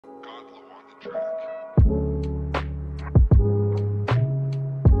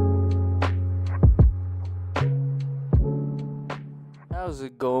How's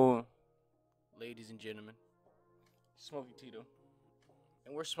it going, ladies and gentlemen? Smoky Tito,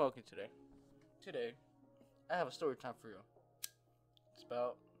 and we're smoking today. Today, I have a story time for you. It's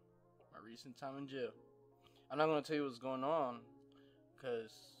about my recent time in jail. I'm not gonna tell you what's going on,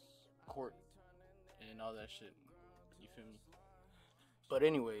 cause court and all that shit. You feel me? But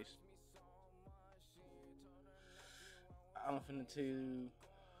anyways, I'm finna tell you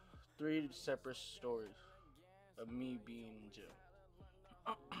 3 separate stories of me being in jail.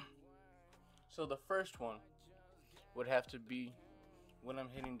 So the first one would have to be when I'm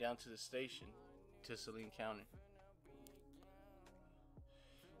heading down to the station to Saline County.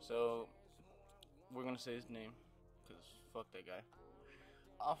 So we're gonna say his name, cause fuck that guy.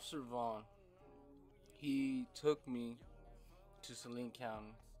 Officer Vaughn. He took me to Saline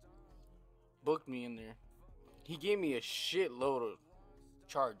County, booked me in there. He gave me a shitload of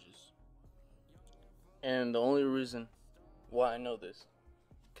charges, and the only reason why I know this,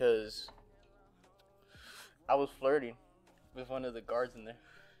 cause I was flirting with one of the guards in there.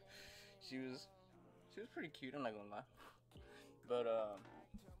 She was pretty cute. I'm not gonna lie, but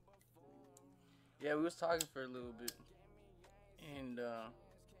yeah, we was talking for a little bit, and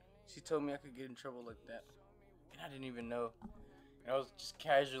she told me I could get in trouble like that, and I didn't even know. And I was just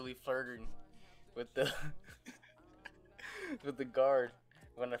casually flirting with the with the guard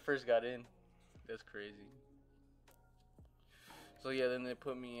when I first got in. That's crazy. So yeah, then they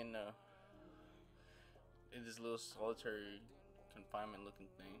put me in this little solitary confinement looking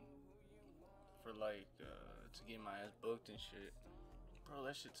thing for like to get my ass booked and shit. Bro,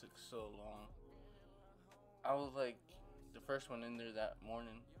 that shit took so long. I was like the first one in there that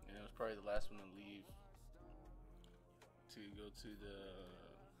morning, and it was probably the last one to leave to go to the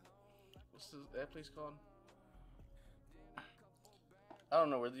that place called? I don't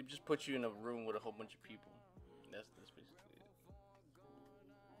know, where they just put you in a room with a whole bunch of people. That's basically it.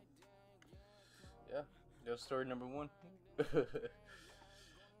 Yeah, that was story number 1.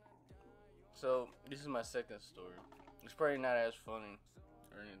 So this is my second story. It's probably not as funny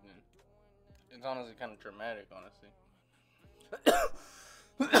or anything. It's honestly kind of traumatic, honestly.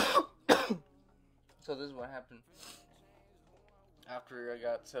 So this is what happened after I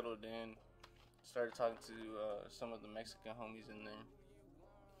got settled in. Started talking to some of the Mexican homies in there.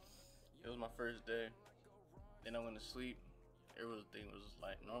 It was my first day. Then I went to sleep. Everything was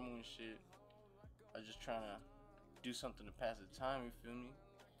like normal and shit. I was just trying to do something to pass the time, you feel me?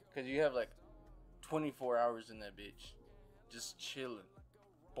 Cause you have like 24 hours in that bitch, just chilling,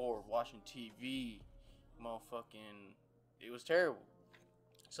 bored, watching TV, motherfucking. It was terrible.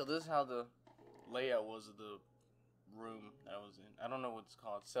 So this is how the layout was of the room that I was in. I don't know what it's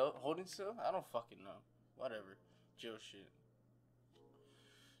called. Holding cell? I don't fucking know. Whatever. Jail shit.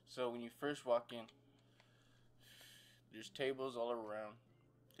 So when you first walk in, there's tables all around.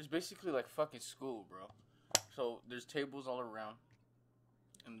 It's basically like fucking school, bro. So there's tables all around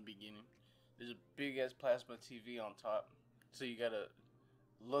in the beginning. There's a big ass plasma TV on top. So you gotta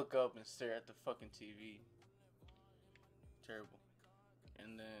look up and stare at the fucking TV. Terrible.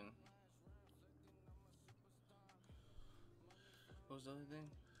 And then what was the other thing?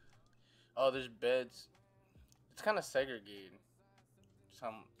 Oh, there's beds. It's kind of segregated.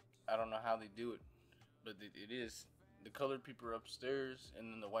 I don't know how they do it, but it is. The colored people are upstairs,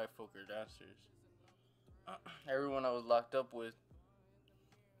 and then the white folk are downstairs. Everyone I was locked up with,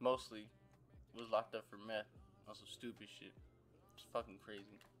 mostly, was locked up for meth. On some stupid shit. It's fucking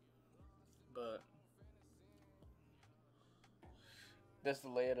crazy. But that's the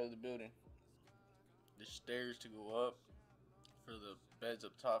layout of the building. There's stairs to go up for the beds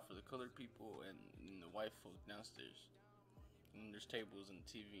up top for the colored people, and the white folk downstairs. And there's tables and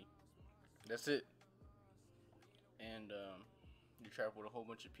TV. That's it. And you're trapped with a whole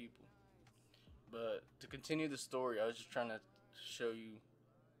bunch of people. But to continue the story, I was just trying to show you,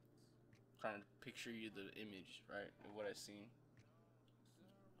 trying to picture you the image, right, of what I seen.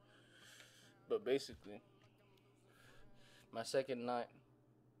 But basically, my second night,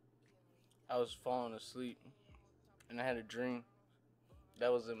 I was falling asleep, and I had a dream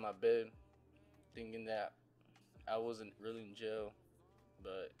that was in my bed, thinking that I wasn't really in jail,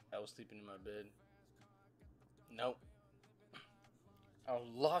 but I was sleeping in my bed. Nope. I was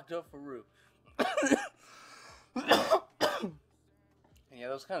locked up for real. And yeah,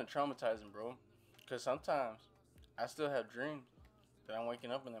 that was kind of traumatizing, bro. Because sometimes I still have dreams that I'm waking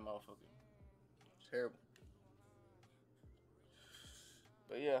up in that motherfucker. It's terrible.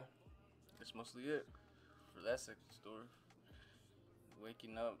 But yeah, that's mostly it for that second story.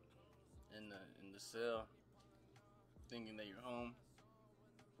 Waking up in the cell, thinking that you're home.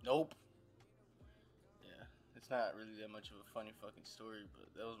 Nope. Yeah, It's not really that much of a funny fucking story,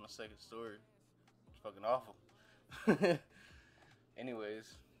 but that was my second story. It's fucking awful.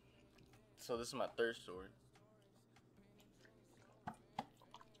 Anyways, so this is my third story.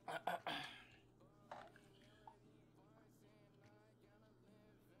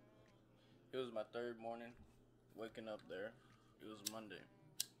 It was my third morning waking up there. It was Monday.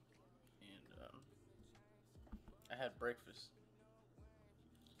 And I had breakfast.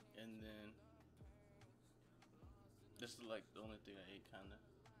 And then this is like the only thing I ate, kinda.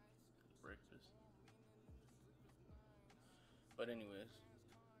 Breakfast. But anyways,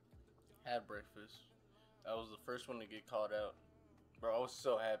 had breakfast. I was the first one to get called out. Bro, I was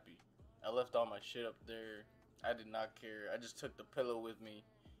so happy. I left all my shit up there. I did not care. I just took the pillow with me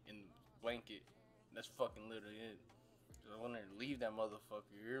and the blanket. That's fucking literally it. I wanted to leave that motherfucker.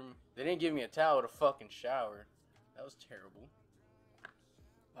 You hear me? They didn't give me a towel to fucking shower. That was terrible.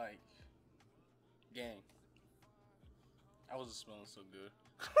 Like, gang, I wasn't smelling so good.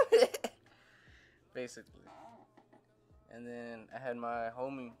 Basically. And then I had my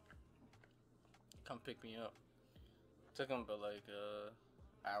homie come pick me up. Took him about like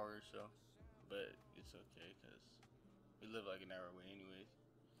hour or so, but it's okay because we live like an hour away anyways.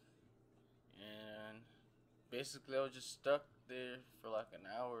 And basically I was just stuck there for like an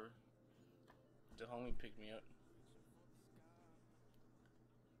hour. The homie picked me up.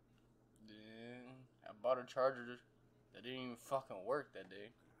 Then I bought a charger that didn't even fucking work that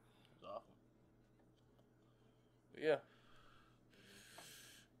day. It was awful. But yeah,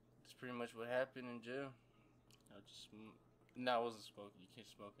 that's pretty much what happened in jail. I wasn't smoking. You can't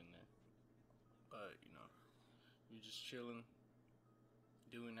smoke in there. But you know, you're just chilling,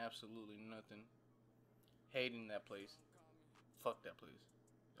 doing absolutely nothing, hating that place. Fuck that place.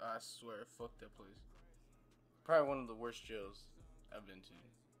 I swear, fuck that place. Probably one of the worst jails I've been to.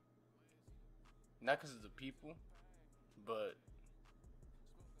 Not because of the people, but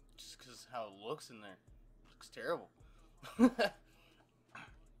just because how it looks in there. It looks terrible.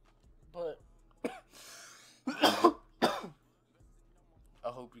 But I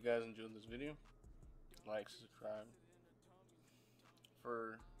hope you guys enjoyed this video. Like, subscribe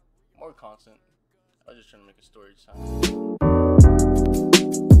for more content. I was just trying to make a story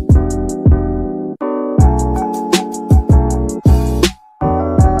time.